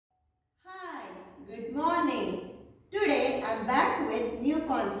Good morning. Today I am back with new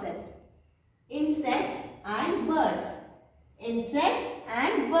concept. Insects and birds. Insects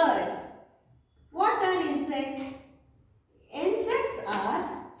and birds. What are insects? Insects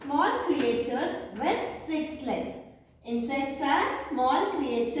are small creatures with 6 legs. Insects are small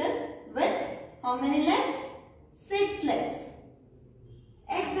creatures with how many legs? 6 legs.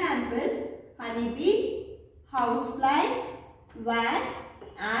 Example: honeybee, housefly, wasp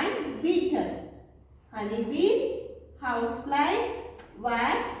and beetle. Honeybee, housefly,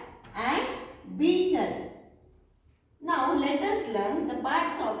 wasp and beetle. Now let us learn the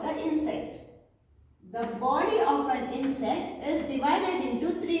parts of the insect. The body of an insect is divided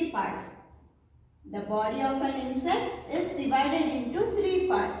into 3 parts. The body of an insect is divided into 3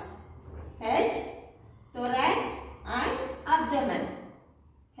 parts. Head, thorax and abdomen.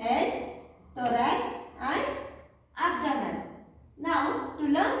 Head, thorax and abdomen. Now to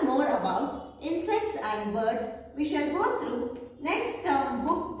learn more about insects and birds, we shall go through next term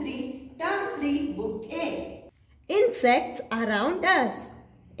book 3, term 3, book A. Insects around us.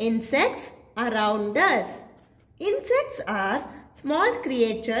 Insects around us. Insects are small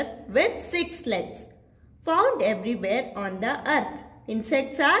creatures with 6 legs, found everywhere on the earth.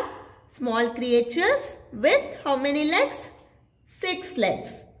 Insects are small creatures with how many legs? 6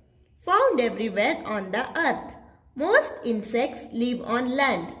 legs, found everywhere on the earth. Most insects live on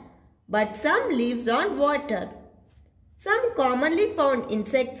land, but some live on water. Some commonly found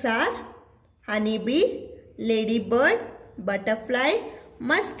insects are honeybee, ladybird, butterfly,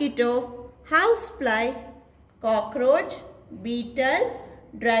 mosquito, housefly, cockroach, beetle,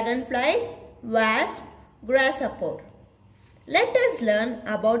 dragonfly, wasp, grasshopper. Let us learn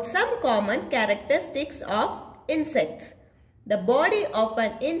about some common characteristics of insects. The body of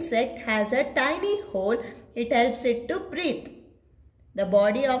an insect has a tiny hole. It helps it to breathe. The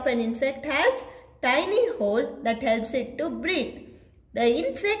body of an insect has tiny hole that helps it to breathe. The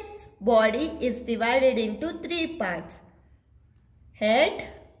insect's body is divided into 3 parts. Head,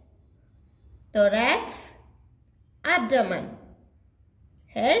 thorax, abdomen.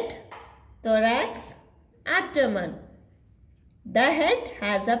 Head, thorax, abdomen. The head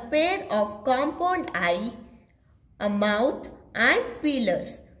has a pair of compound eyes, a mouth and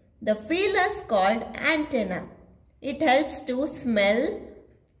feelers. The feelers called antenna. It helps to smell,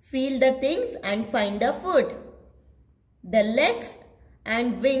 feel the things and find the food. The legs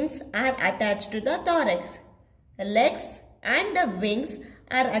and wings are attached to the thorax. The legs and the wings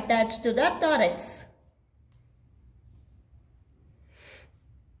are attached to the thorax.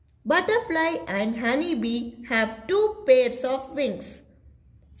 Butterfly and honeybee have 2 pairs of wings.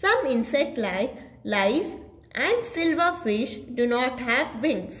 Some insects like lice and silverfish do not have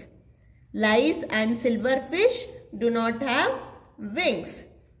wings. Lice and silverfish do not have wings.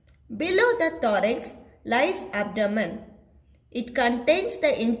 Below the thorax lies abdomen. It contains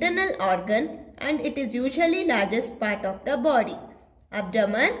the internal organ and it is usually largest part of the body.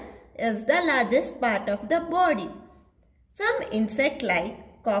 Abdomen is the largest part of the body. Some insects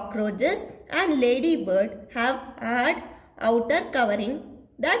like cockroaches and ladybird have hard outer covering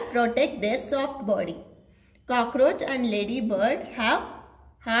that protect their soft body. Cockroach and ladybird have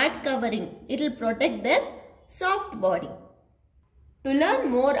hard covering. It will protect their soft body. To learn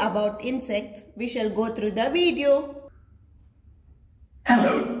more about insects, we shall go through the video.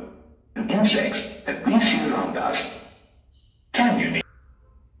 Hello, the insects that we see around us. Can you name?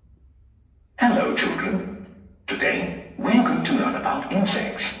 Hello children, today we're going to learn about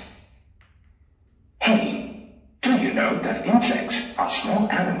insects. Hey, do you know that insects are small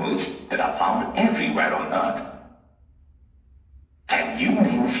animals that are found everywhere on earth? Can you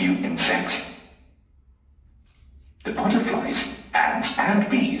name a few insects? The butterflies, ants and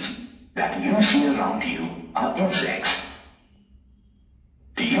bees that you see around you are insects.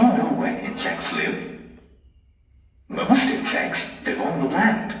 Do you know where insects live? Most insects live on the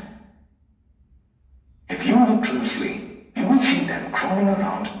land. If you look closely, you will see them crawling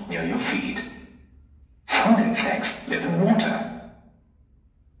around near your feet. Some insects live in water.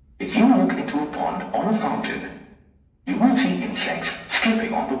 If you look into a pond or a fountain, you will see insects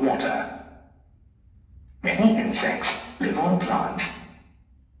skipping on the water. Many insects live on plants.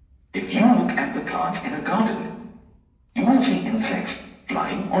 If you look at the plants in a garden, you will see insects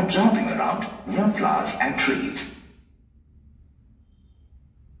flying or jumping around near flowers and trees.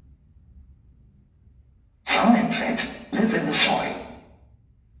 Some insects live in the soil.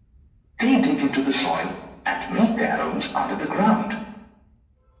 They dig into the soil and make their homes under the ground.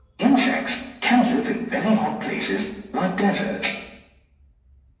 Insects can live in very hot places like deserts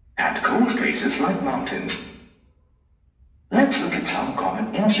and cold places like mountains. Let's look at some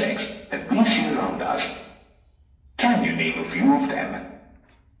common insects that we see around us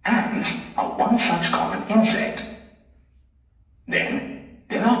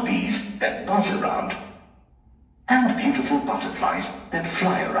that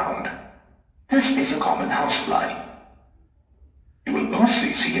fly around. This is a common housefly. You will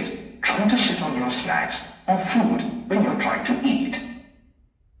mostly see it trying to sit on your snacks or food when you're trying to eat.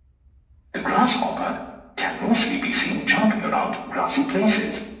 The grasshopper can mostly be seen jumping around grassy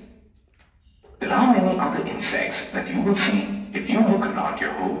places. There are many other insects that you will see if you look around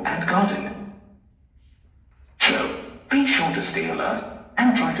your home and garden. So, be sure to stay alert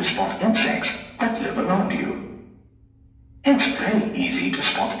and try to spot insects that live around you. It's very easy to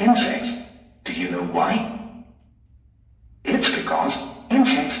spot insects. Do you know why? It's because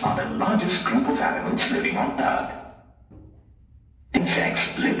insects are the largest group of animals living on Earth.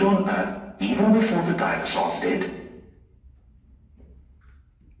 Insects lived on Earth even before the dinosaurs did.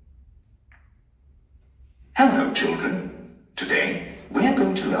 Hello children. Today we're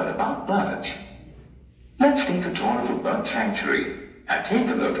going to learn about birds. Let's take a tour of a bird sanctuary and take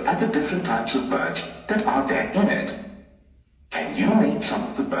a look at the different types of birds that are there in it. Can you name some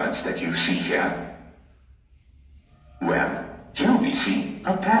of the birds that you see here? Well, here we see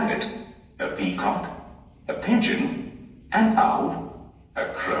a parrot, a peacock, a pigeon, an owl, a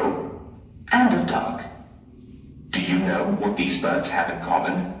crow, and a duck. Do you know what these birds have in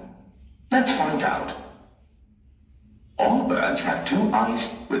common? Let's find out. All birds have two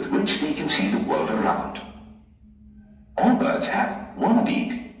eyes with which they can see the world around. All birds have one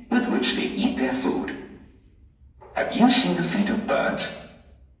beak with which they eat their food. Have you seen the feet of birds?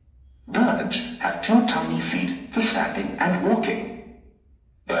 Birds have two tiny feet for standing and walking.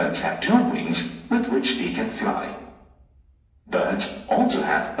 Birds have two wings with which they can fly. Birds also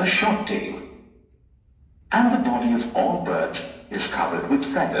have a short tail. And the body of all birds is covered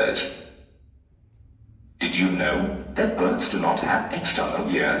with feathers. Did you know that birds do not have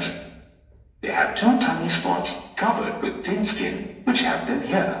external ears? They have two tiny spots covered with thin skin which have them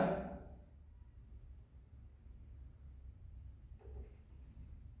here.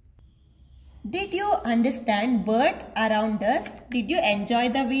 Did you understand birds around us? Did you enjoy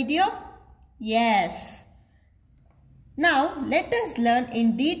the video? Yes. Now let us learn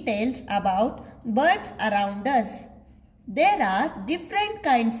in details about birds around us. There are different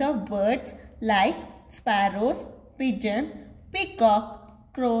kinds of birds like sparrows, pigeon,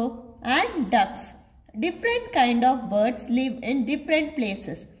 peacock, crow and ducks. Different kind of birds live in different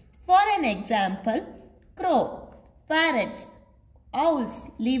places. For an example, crow, parrots, owls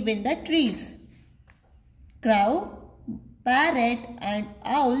live in the trees. Crow, parrot and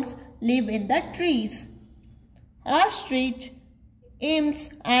owls live in the trees. Ostrich, imps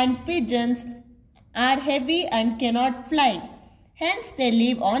and pigeons are heavy and cannot fly. Hence they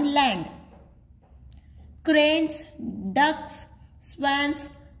live on land. Cranes, ducks,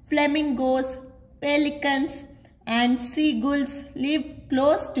 swans, flamingos, pelicans and seagulls live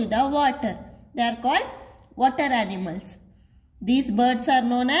close to the water. They are called water animals. These birds are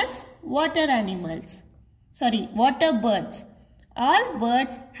known as water animals. Water birds. All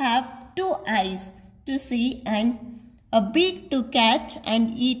birds have two eyes to see and a beak to catch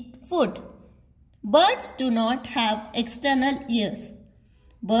and eat food. Birds do not have external ears.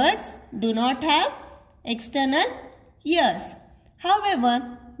 Birds do not have external ears.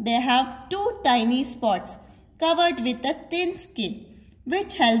 However, they have two tiny spots covered with a thin skin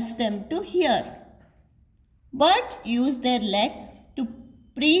which helps them to hear. Birds use their leg to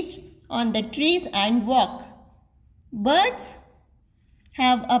perch on the trees and walk. Birds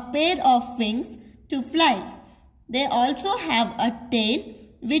have a pair of wings to fly. They also have a tail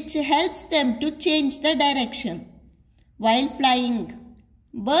which helps them to change the direction while flying.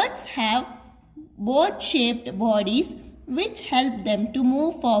 Birds have boat-shaped bodies which help them to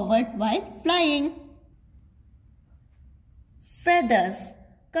move forward while flying. Feathers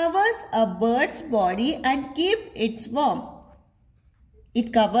covers a bird's body and keep it warm.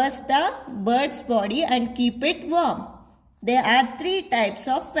 It covers the bird's body and keep it warm. There are three types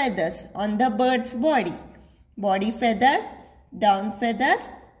of feathers on the bird's body. Body feather, down feather,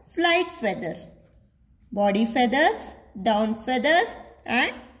 flight feathers. Body feathers, down feathers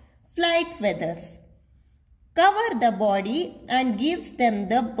and flight feathers. Cover the body and gives them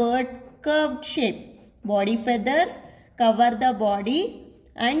the bird curved shape. Body feathers cover the body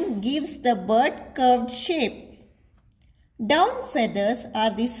and gives the bird curved shape. Down feathers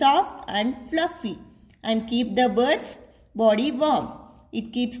are the soft and fluffy and keep the bird's body warm.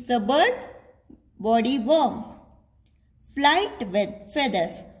 It keeps the bird body warm. Flight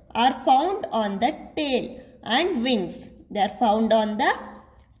feathers are found on the tail and wings. They are found on the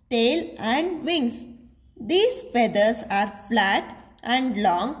tail and wings. These feathers are flat and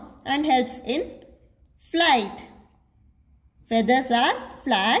long and helps in flight. Feathers are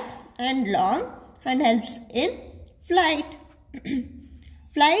flat and long and helps in flight.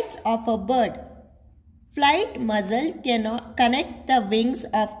 Flights of a bird. Flight muscle cannot connect the wings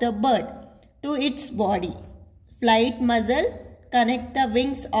of the bird to its body. Flight muscle connect the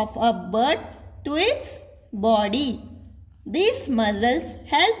wings of a bird to its body. These muscles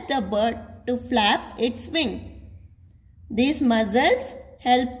help the bird to flap its wing. These muscles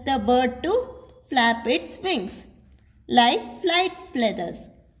help the bird to flap its wings like flight feathers.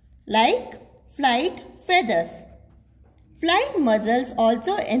 Flight muscles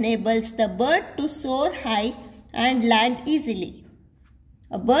also enables the bird to soar high and land easily.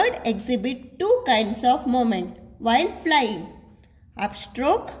 A bird exhibits two kinds of movement while flying: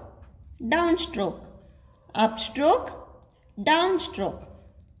 upstroke, downstroke. Upstroke, downstroke.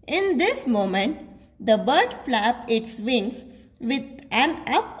 In this moment, the bird flaps its wings with an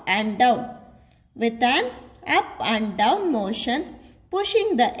up and down. With an up and down motion,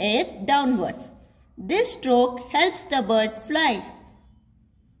 pushing the air downwards. This stroke helps the bird fly.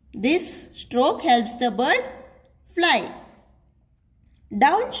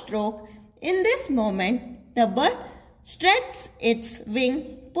 Downstroke. In this moment, the bird stretches its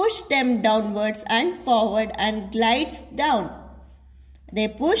wing, pushes them downwards and forward and glides down. They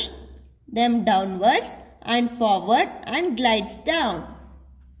push them downwards and forward and glides down.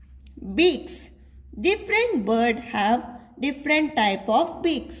 Beaks. Different birds have different type of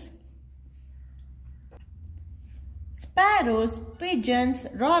beaks. Sparrows, pigeons,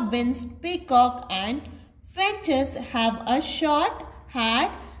 robins, peacock and finches have a short,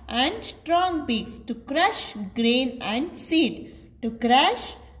 hard and strong beaks to crush grain and seed.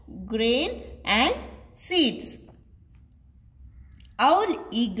 Seeds. Owl,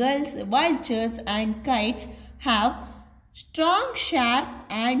 eagles, vultures and kites have strong, sharp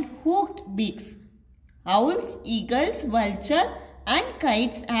and hooked beaks. Owls, eagles, vultures and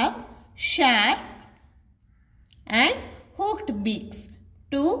kites have sharp and hooked beaks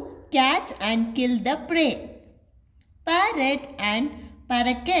to catch and kill the prey. Parrot and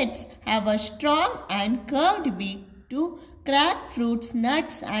parakeets have a strong and curved beak to crack fruits,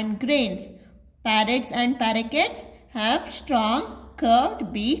 nuts and grains. Parrots and parakeets have strong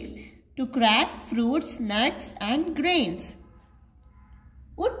curved beaks to crack fruits, nuts and grains.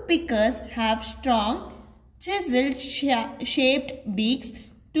 Woodpeckers have strong chisel-shaped beaks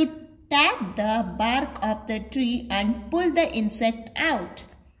to tap the bark of the tree and pull the insect out.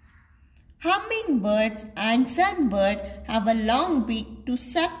 Hummingbirds and sunbird have a long beak to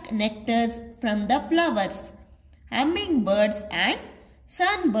suck nectar from the flowers. Hummingbirds and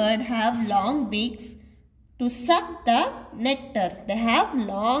sunbird have long beaks to suck the nectar. They have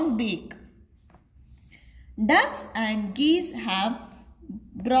long beak. Ducks and geese have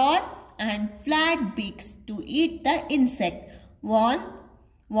broad and flat beaks to eat the insect.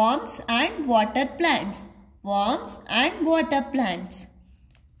 Worms and water plants.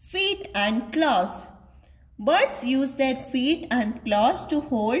 Feet and claws. Birds use their feet and claws to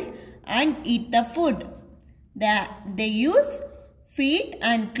hold and eat the food. They use feet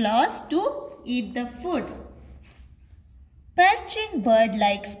and claws to eat the food. Perching birds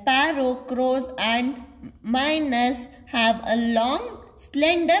like sparrow, crows and miners have a long,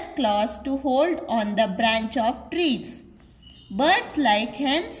 slender claws to hold on the branch of trees. Birds like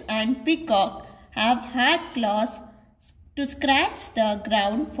hens and peacock have hard claws to scratch the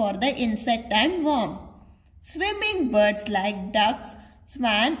ground for the insect and worm. Swimming birds like ducks,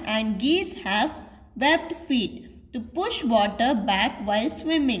 swan and geese have webbed feet to push water back while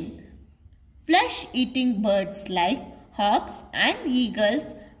swimming. Flesh-eating birds like hawks and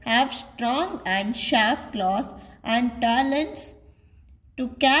eagles have strong and sharp claws and talons to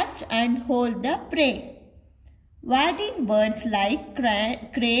catch and hold the prey. Wading birds like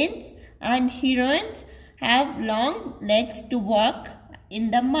cranes and herons have long legs to walk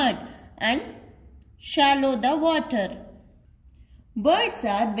in the mud and shallow the water. Birds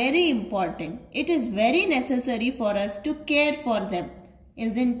are very important. It is very necessary for us to care for them,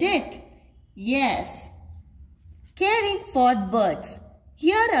 isn't it? Yes. Caring for birds.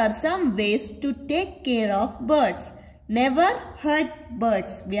 Here are some ways to take care of birds. Never hurt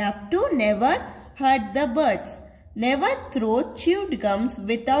birds. We have to never hurt the birds. Never throw chewed gums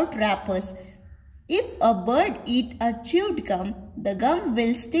without wrappers. If a bird eats a chewed gum, the gum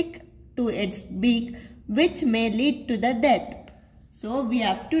will stick to its beak, which may lead to the death. So we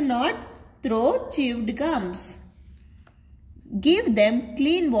have to not throw chewed gums. Give them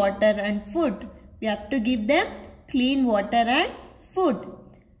clean water and food. We have to give them clean water and food.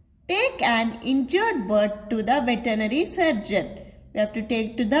 Take an injured bird to the veterinary surgeon. We have to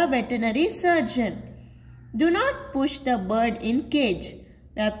take to the veterinary surgeon. Do not push the bird in cage.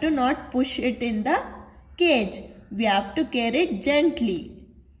 We have to not push it in the cage. We have to carry it gently.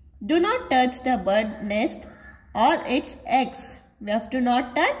 Do not touch the bird nest or its eggs. We have to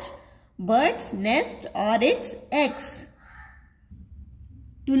not touch bird's nest or its eggs.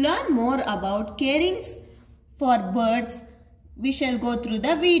 To learn more about caring for birds, we shall go through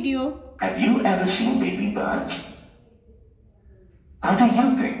the video. Have you ever seen baby birds? How do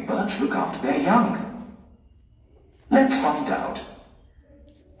you think birds look after their young? Let's find out.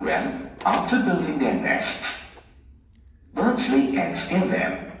 Well, after building their nests, birds lay eggs in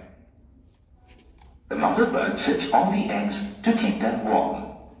them. The mother bird sits on the eggs to keep them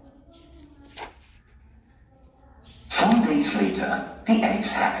warm. Some days later, the eggs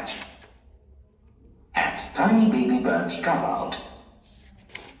hatch, and tiny baby birds come out.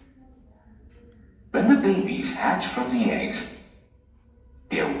 When the babies hatch from the eggs,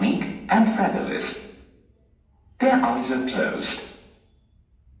 they are weak and featherless. Their eyes are closed.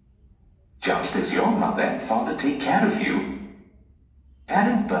 Just as your mother and father take care of you,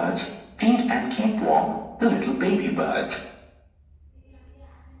 parent birds feed and keep warm the little baby birds.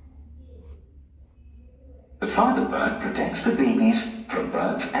 The father bird protects the babies from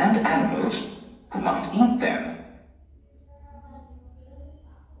birds and animals who might eat them.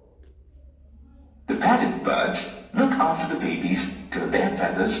 The parent birds look after the babies till their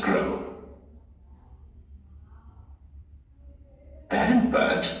feathers grow. Parent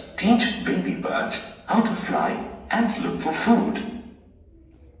birds teach baby birds how to fly and look for food.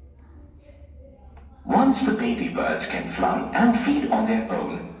 Once the baby birds can fly and feed on their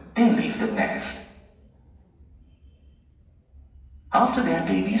own, they leave the nest. After their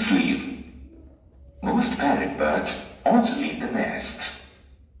babies leave, most parent birds also leave the nests.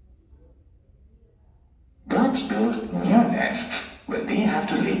 Birds build new nests when they have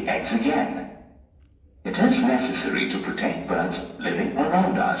to lay eggs again. It is necessary to protect birds living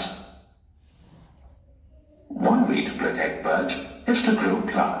around us. One way to protect birds is to grow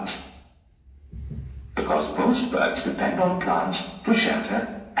plants, because most birds depend on plants for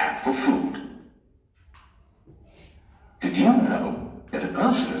shelter and for food. Did you know that a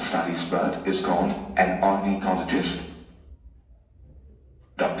person who studies birds is called an ornithologist?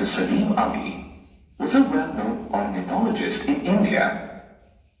 Dr. Salim Ali was a well-known ornithologist in India.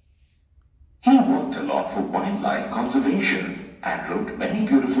 He worked a lot for wildlife conservation and wrote many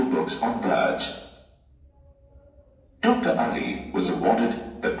beautiful books on birds. Dr. Ali was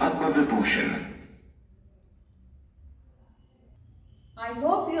awarded the Padma Vibhushan. I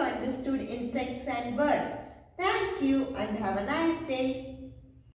hope you understood insects and birds. Thank you and have a nice day.